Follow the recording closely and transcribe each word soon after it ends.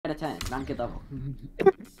out of 10. It's not a good level.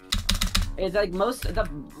 It's like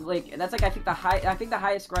that's like I think the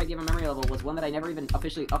highest score I gave a memory level was one that I never even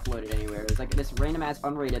officially uploaded anywhere. It was like this random ass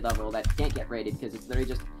unrated level that can't get rated because it's literally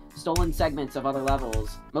just stolen segments of other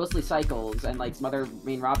levels, mostly cycles and like some other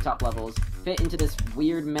main Rob Top levels, fit into this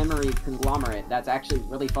weird memory conglomerate that's actually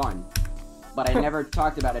really fun. But I never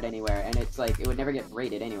talked about it anywhere, and it's like it would never get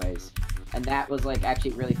rated anyways. And that was like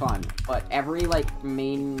actually really fun. But every like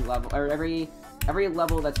main level or every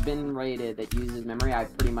level that's been rated that uses memory, I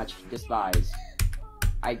pretty much despise.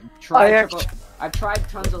 I've tried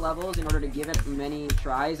tons of levels in order to give it many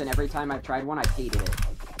tries, and every time I've tried one, I've hated it.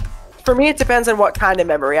 For me, it depends on what kind of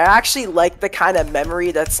memory. I actually like the kind of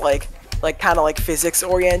memory that's like kind of like physics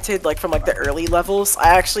oriented, like from like the early levels.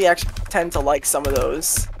 I actually tend to like some of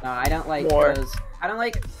those. No, I don't like those. I don't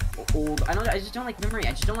like old. I just don't like memory.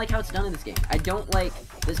 I just don't like how it's done in this game. I don't like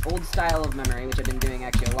this old style of memory, which I've been doing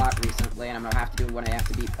actually a lot recently, and I'm gonna have to do when I have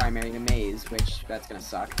to beat primary maze, which that's gonna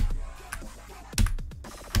suck.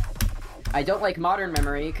 I don't like modern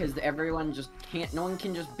memory because everyone just can't. No one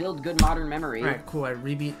can just build good modern memory. Alright, cool. I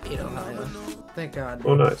rebeat 809. Thank God.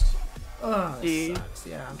 Oh, nice. Oh, it sucks.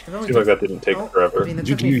 Yeah. Seems like that didn't take forever. I mean, it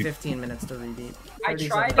took me 15 minutes to rebeat. I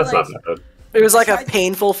tried. That's not bad. It was like a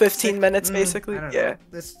painful 15 minutes, basically. I don't know.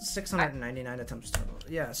 This 699 attempts total.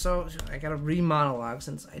 Yeah, so I got a re-monologue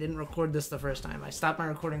since I didn't record this the first time. I stopped my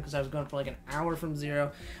recording because I was going for like an hour from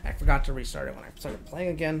 0. I forgot to restart it when I started playing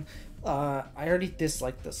again. I already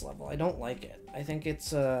disliked this level. I don't like it. I think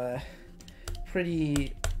it's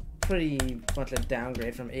pretty much a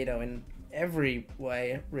downgrade from 8.0 in every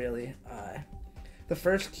way, really. The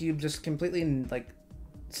first cube just completely like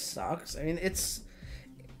sucks. I mean, it's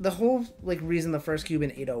the whole like reason the first cube in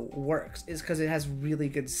 8.0 works is because it has really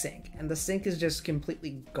good sync, and the sync is just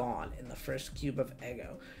completely gone in the first cube of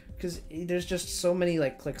Eggo because there's just so many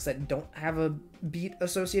like clicks that don't have a beat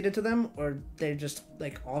associated to them, or they're just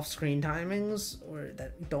like off-screen timings, or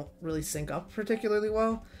that don't really sync up particularly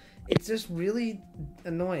well. It's just really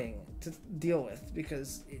annoying to deal with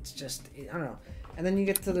because it's just, I don't know. And then you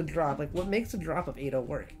get to the drop. Like, what makes the drop of 8.0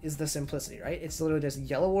 work is the simplicity, right? It's literally just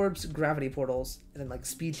yellow orbs, gravity portals, and then like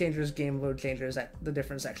speed changers, game load changers at the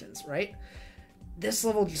different sections, right? This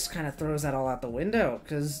level just kind of throws that all out the window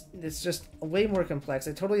because it's just way more complex.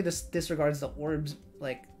 It totally disregards the orbs,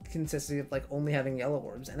 like, consistency of like only having yellow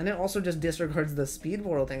orbs, and then it also just disregards the speed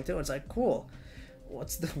portal thing too. It's like, cool.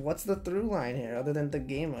 What's the through line here other than the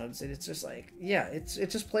game modes? It's just like, yeah, it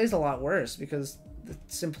just plays a lot worse because the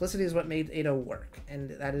simplicity is what made 8.0 work, and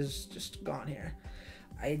that is just gone here.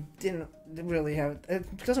 I didn't really have it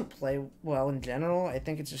doesn't play well in general. I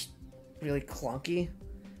think it's just really clunky.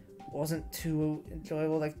 Wasn't too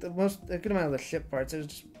enjoyable. Like a good amount of the ship parts, it was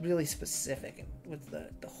just really specific, and with the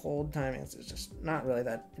hold timings, it's just not really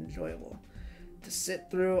that enjoyable to sit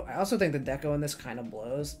through. I also think the deco in this kind of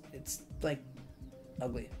blows. It's like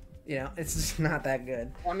ugly, you know. It's just not that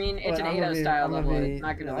good. I mean, it's an 8.0 style level. It's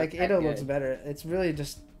not gonna like look that 8.0 good. looks better. It's really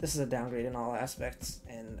just, this is a downgrade in all aspects,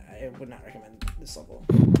 and I would not recommend this level.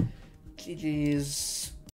 GG's.